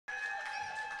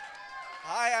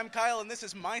Hi, I'm Kyle, and this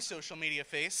is my social media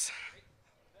face.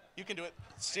 You can do it.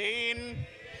 Steen.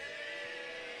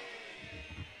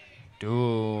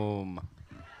 Doom.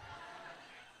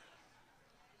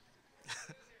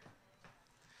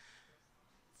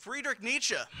 Friedrich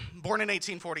Nietzsche, born in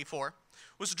 1844,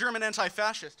 was a German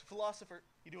anti-fascist philosopher.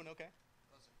 You doing okay?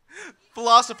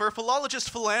 Philosopher, philologist,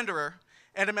 philanderer,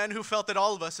 and a man who felt that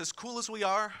all of us, as cool as we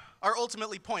are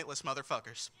ultimately pointless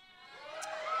motherfuckers.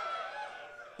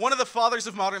 One of the fathers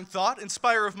of modern thought,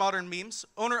 inspirer of modern memes,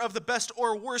 owner of the best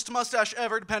or worst mustache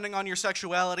ever, depending on your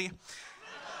sexuality.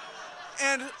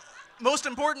 And most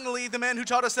importantly, the man who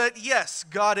taught us that, yes,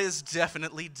 God is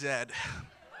definitely dead.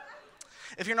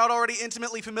 If you're not already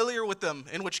intimately familiar with them,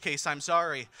 in which case, I'm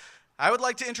sorry, I would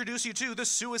like to introduce you to the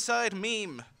suicide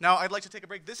meme. Now, I'd like to take a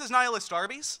break. This is Nihilist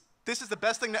Arby's. This is the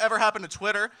best thing to ever happen to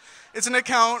Twitter. It's an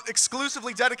account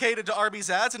exclusively dedicated to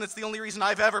Arby's ads, and it's the only reason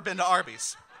I've ever been to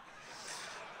Arby's.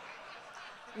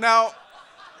 Now,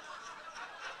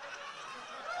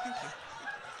 thank you.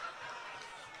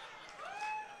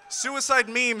 Suicide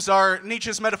memes are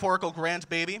Nietzsche's metaphorical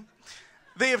grandbaby.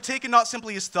 They have taken not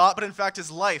simply his thought, but in fact his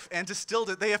life, and distilled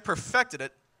it. They have perfected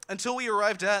it until we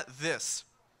arrived at this.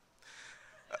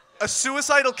 A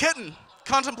suicidal kitten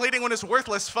contemplating when his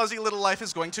worthless, fuzzy little life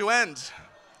is going to end.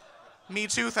 Me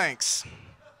too, thanks.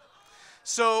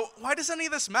 So why does any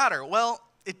of this matter? Well,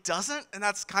 it doesn't, and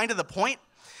that's kind of the point.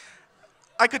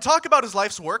 I could talk about his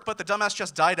life's work, but the dumbass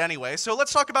just died anyway, so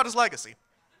let's talk about his legacy.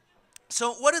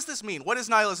 So what does this mean? What is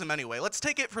nihilism anyway? Let's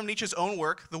take it from Nietzsche's own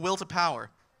work, The Will to Power.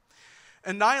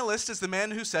 A nihilist is the man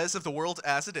who says of the world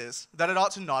as it is, that it ought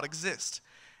to not exist,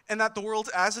 and that the world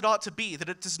as it ought to be, that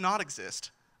it does not exist.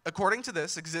 According to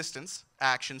this, existence,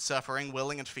 action, suffering,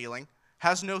 willing, and feeling,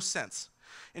 has no sense.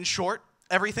 In short,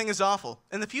 everything is awful,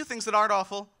 and the few things that aren't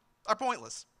awful are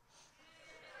pointless.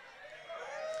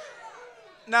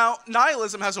 Now,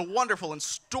 nihilism has a wonderful and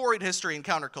storied history in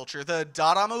counterculture. The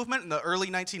Dada movement in the early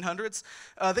 1900s,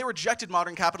 they rejected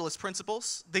modern capitalist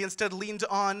principles. They instead leaned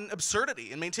on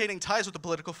absurdity and maintaining ties with the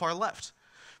political far left.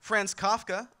 Franz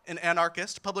Kafka, an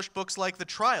anarchist, published books like The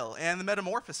Trial and The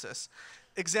Metamorphosis,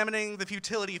 examining the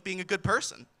futility of being a good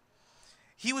person.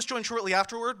 He was joined shortly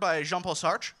afterward by Jean-Paul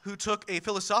Sartre, who took a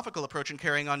philosophical approach in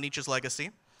carrying on Nietzsche's legacy.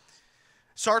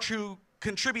 Sartre, who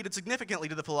contributed significantly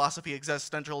to the philosophy of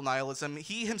existential nihilism,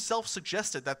 he himself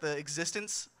suggested that the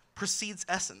existence precedes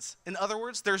essence. In other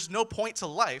words, there's no point to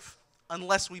life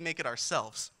unless we make it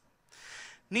ourselves.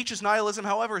 Nietzsche's nihilism,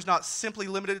 however, is not simply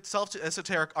limited itself to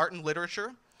esoteric art and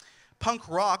literature. Punk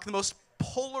rock, the most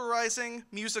polarizing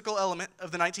musical element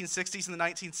of the 1960s and the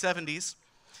 1970s,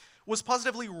 was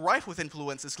positively rife with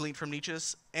influences gleaned from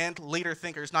Nietzsche's and later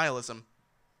thinkers' nihilism.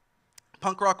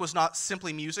 Punk rock was not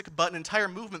simply music, but an entire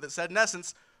movement that said, in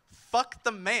essence, fuck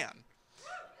the man.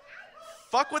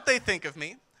 Fuck what they think of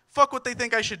me, fuck what they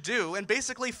think I should do, and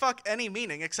basically fuck any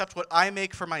meaning except what I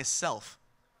make for myself.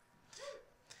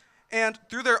 And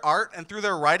through their art and through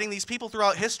their writing, these people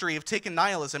throughout history have taken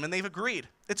nihilism and they've agreed.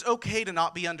 It's okay to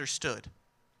not be understood.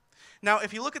 Now,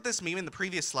 if you look at this meme in the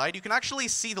previous slide, you can actually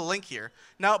see the link here.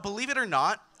 Now, believe it or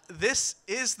not, this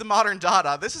is the modern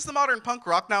Dada. This is the modern punk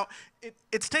rock. Now,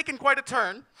 it's taken quite a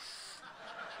turn.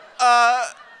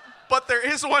 But there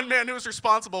is one man who is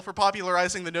responsible for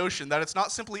popularizing the notion that it's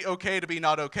not simply okay to be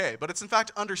not okay, but it's in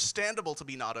fact understandable to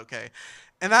be not okay.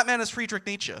 And that man is Friedrich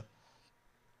Nietzsche.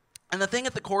 And the thing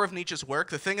at the core of Nietzsche's work,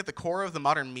 the thing at the core of the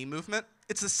modern meme movement,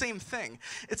 it's the same thing.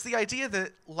 It's the idea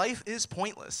that life is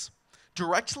pointless.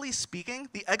 Directly speaking,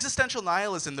 the existential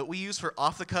nihilism that we use for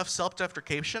off-the-cuff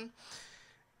self-deprecation,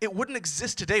 it wouldn't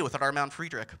exist today without our man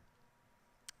Friedrich.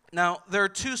 Now, there are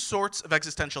two sorts of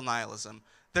existential nihilism.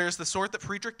 There's the sort that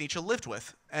Friedrich Nietzsche lived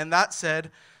with, and that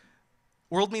said,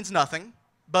 world means nothing,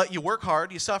 but you work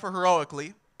hard, you suffer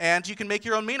heroically, and you can make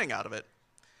your own meaning out of it.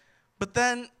 But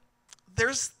then,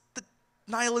 there's the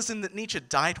nihilism that Nietzsche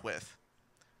died with.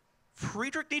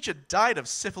 Friedrich Nietzsche died of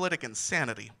syphilitic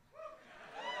insanity.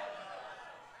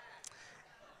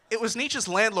 It was Nietzsche's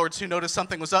landlords who noticed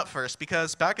something was up first,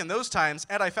 because back in those times,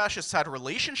 anti-fascists had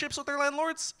relationships with their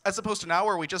landlords, as opposed to now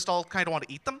where we just all kind of want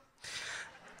to eat them.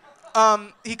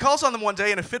 He calls on them one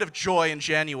day in a fit of joy in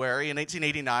January in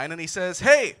 1889, and he says,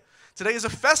 "Hey, today is a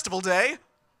festival day.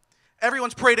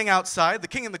 Everyone's parading outside. The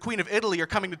king and the queen of Italy are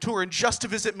coming to tour just to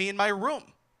visit me in my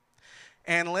room."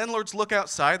 And landlords look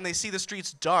outside, and they see the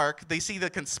streets dark. They see the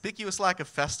conspicuous lack of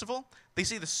festival. They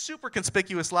see the super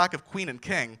conspicuous lack of queen and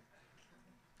king.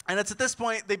 And it's at this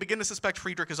point they begin to suspect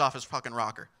Friedrich is off his fucking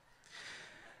rocker.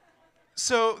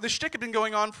 So the shtick had been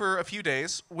going on for a few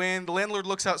days when the landlord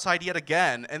looks outside yet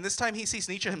again, and this time he sees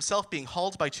Nietzsche himself being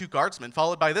hauled by two guardsmen,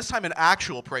 followed by this time an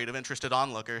actual parade of interested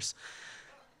onlookers.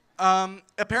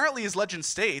 Apparently, as legend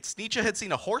states, Neitzsche had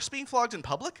seen a horse being flogged in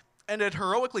public and had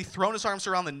heroically thrown his arms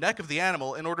around the neck of the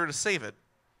animal in order to save it.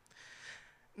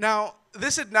 Now,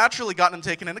 this had naturally gotten him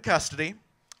taken into custody,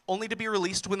 only to be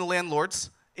released when the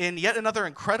landlords, in yet another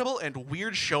incredible and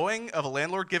weird showing of a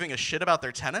landlord giving a shit about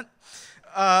their tenant,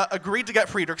 agreed to get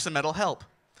Friedrich some mental help.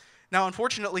 Now,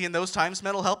 unfortunately, in those times,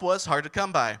 mental help was hard to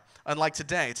come by, unlike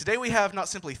today. Today we have not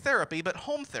simply therapy, but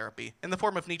home therapy, in the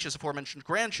form of Nietzsche's aforementioned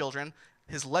grandchildren,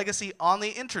 his legacy on the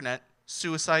internet,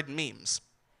 suicide memes.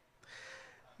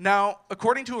 Now,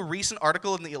 according to a recent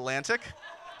article in The Atlantic,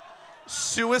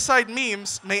 suicide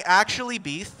memes may actually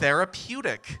be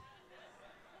therapeutic.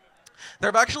 There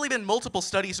have actually been multiple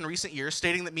studies in recent years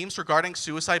stating that memes regarding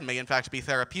suicide may in fact be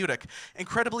therapeutic.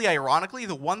 Incredibly ironically,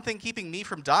 the one thing keeping me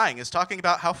from dying is talking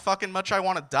about how fucking much I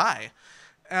want to die.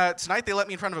 Tonight they let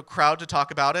me in front of a crowd to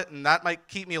talk about it, and that might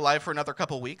keep me alive for another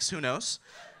couple weeks, who knows?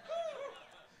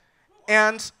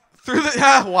 And through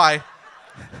the, why?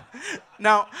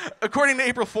 Now, according to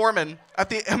April Foreman at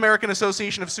the American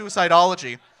Association of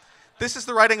Suicidology, this is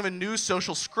the writing of a new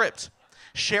social script.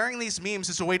 Sharing these memes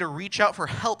is a way to reach out for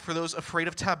help for those afraid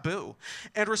of taboo.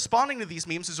 And responding to these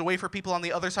memes is a way for people on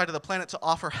the other side of the planet to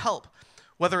offer help,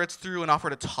 whether it's through an offer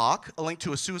to talk, a link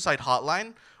to a suicide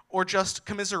hotline, or just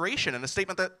commiseration and a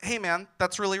statement that, hey man,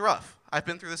 that's really rough. I've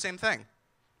been through the same thing.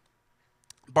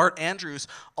 Bart Andrews,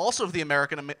 also of the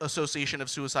American Association of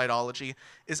Suicidology,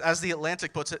 is, as The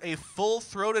Atlantic puts it, a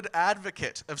full-throated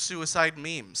advocate of suicide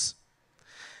memes.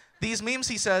 These memes,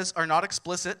 he says, are not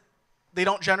explicit. They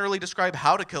don't generally describe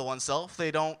how to kill oneself. They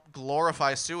don't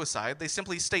glorify suicide. They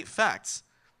simply state facts.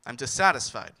 I'm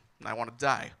dissatisfied, and I want to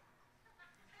die.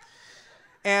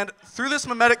 And through this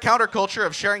mimetic counterculture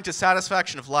of sharing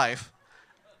dissatisfaction of life,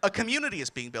 a community is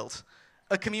being built.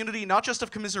 A community not just of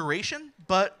commiseration,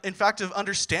 but in fact of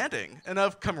understanding and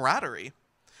of camaraderie.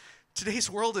 Today's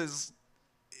world is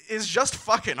just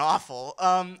fucking awful.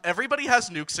 Everybody has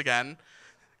nukes again.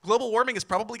 Global warming is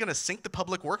probably going to sink the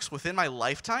public works within my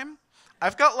lifetime.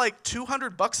 I've got like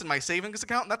 $200 in my savings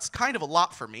account, and that's kind of a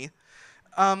lot for me.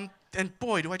 And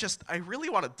boy, I really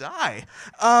want to die.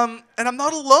 And I'm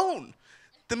not alone.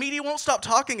 The media won't stop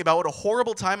talking about what a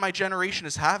horrible time my generation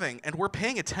is having, and we're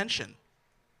paying attention.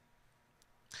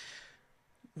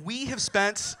 We have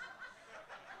spent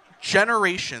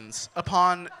generations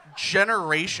upon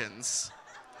generations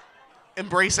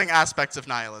embracing aspects of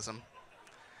nihilism.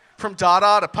 From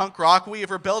Dada to punk rock, we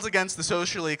have rebelled against the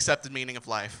socially accepted meaning of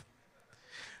life.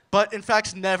 But in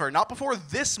fact, never, not before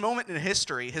this moment in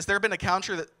history, has there been a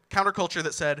counterculture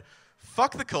that said,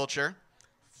 fuck the culture,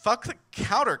 fuck the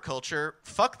counterculture,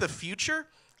 fuck the future,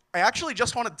 I actually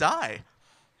just want to die.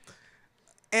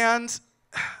 And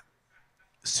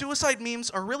suicide memes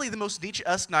are really the most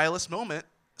Nietzsche-esque nihilist moment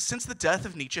since the death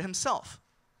of Neitzsche himself.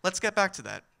 Let's get back to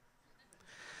that.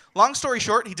 Long story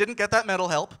short, he didn't get that mental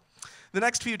help. The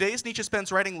next few days, Neitzsche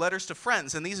spends writing letters to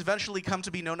friends, and these eventually come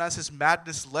to be known as his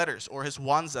madness letters, or his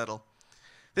Wahnszettel.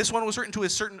 This one was written to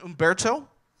his certain Umberto,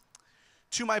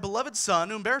 to my beloved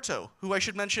son, Umberto, who I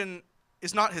should mention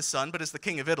is not his son, but is the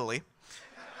king of Italy.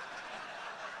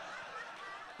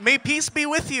 May peace be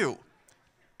with you.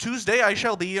 Tuesday I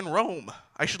shall be in Rome.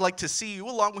 I should like to see you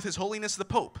along with His Holiness the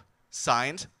Pope.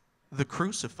 Signed, the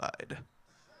Crucified.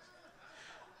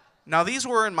 Now, these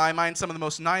were, in my mind, some of the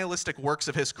most nihilistic works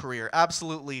of his career.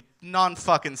 Absolutely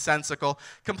non-fucking-sensical,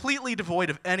 completely devoid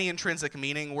of any intrinsic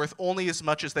meaning, worth only as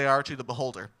much as they are to the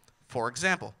beholder. For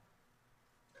example.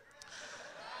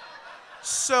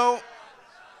 So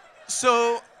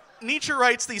Neitzsche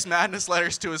writes these madness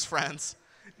letters to his friends.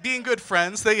 Being good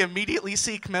friends, they immediately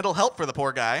seek mental help for the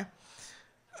poor guy.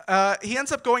 He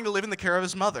ends up going to live in the care of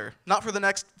his mother, not for the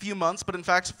next few months, but in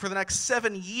fact for the next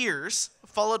 7 years,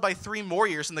 followed by 3 more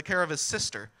years in the care of his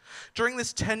sister. During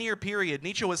this 10-year period,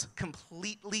 Neitzsche was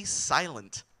completely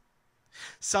silent.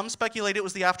 Some speculate it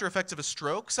was the after effects of a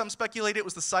stroke, some speculate it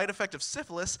was the side effect of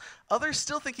syphilis, others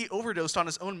still think he overdosed on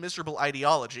his own miserable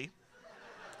ideology.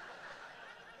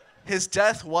 His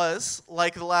death was,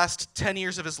 like the last 10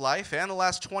 years of his life and the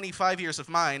last 25 years of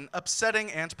mine,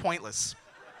 upsetting and pointless.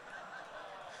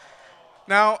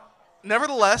 Now,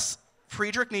 nevertheless,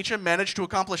 Friedrich Nietzsche managed to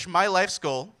accomplish my life's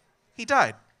goal. He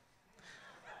died.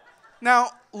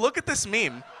 Now, look at this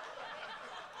meme.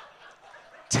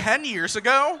 10 years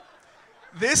ago,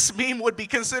 this meme would be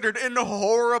considered in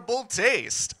horrible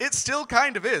taste. It still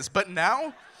kind of is, but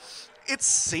now, it's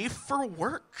safe for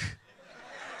work.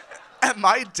 At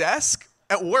my desk,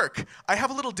 at work, I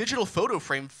have a little digital photo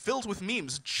frame filled with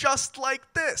memes just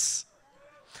like this.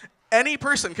 Any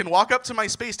person can walk up to my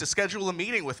space to schedule a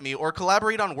meeting with me or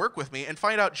collaborate on work with me and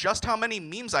find out just how many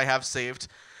memes I have saved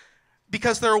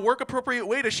because they're a work-appropriate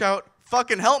way to shout,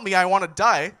 "Fucking help me, I want to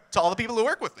die," to all the people who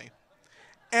work with me.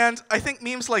 And I think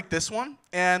memes like this one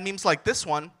and memes like this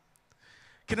one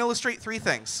can illustrate 3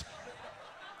 things.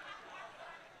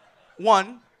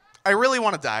 1, I really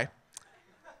want to die.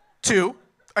 2,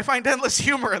 I find endless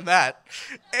humor in that.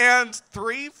 And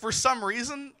 3, for some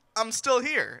reason, I'm still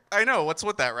here. I know, what's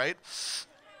with that, right?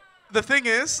 The thing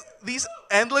is, these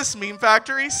endless meme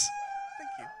factories,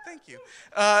 thank you,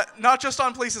 not just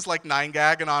on places like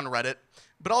 9gag and on Reddit,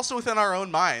 but also within our own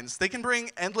minds, they can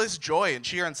bring endless joy and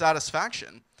cheer and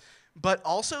satisfaction. But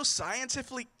also,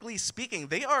 scientifically speaking,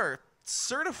 they are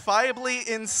certifiably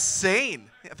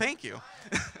insane. Yeah, thank you.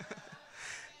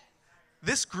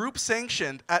 This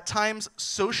group-sanctioned, at times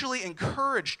socially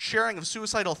encouraged sharing of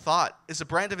suicidal thought is a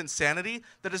brand of insanity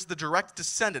that is the direct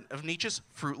descendant of Nietzsche's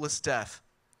fruitless death.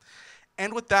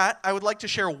 And with that, I would like to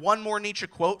share one more Neitzsche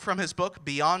quote from his book,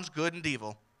 Beyond Good and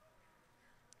Evil.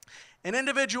 In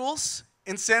individuals,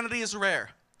 insanity is rare,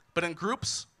 but in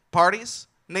groups, parties,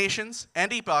 nations,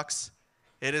 and epochs,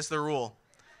 it is the rule.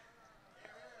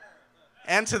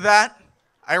 And to that,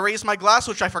 I raise my glass,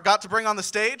 which I forgot to bring on the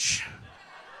stage,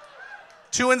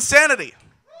 to insanity.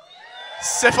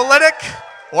 Syphilitic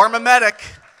or mimetic,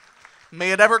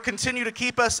 may it ever continue to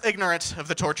keep us ignorant of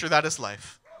the torture that is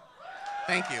life.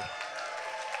 Thank you.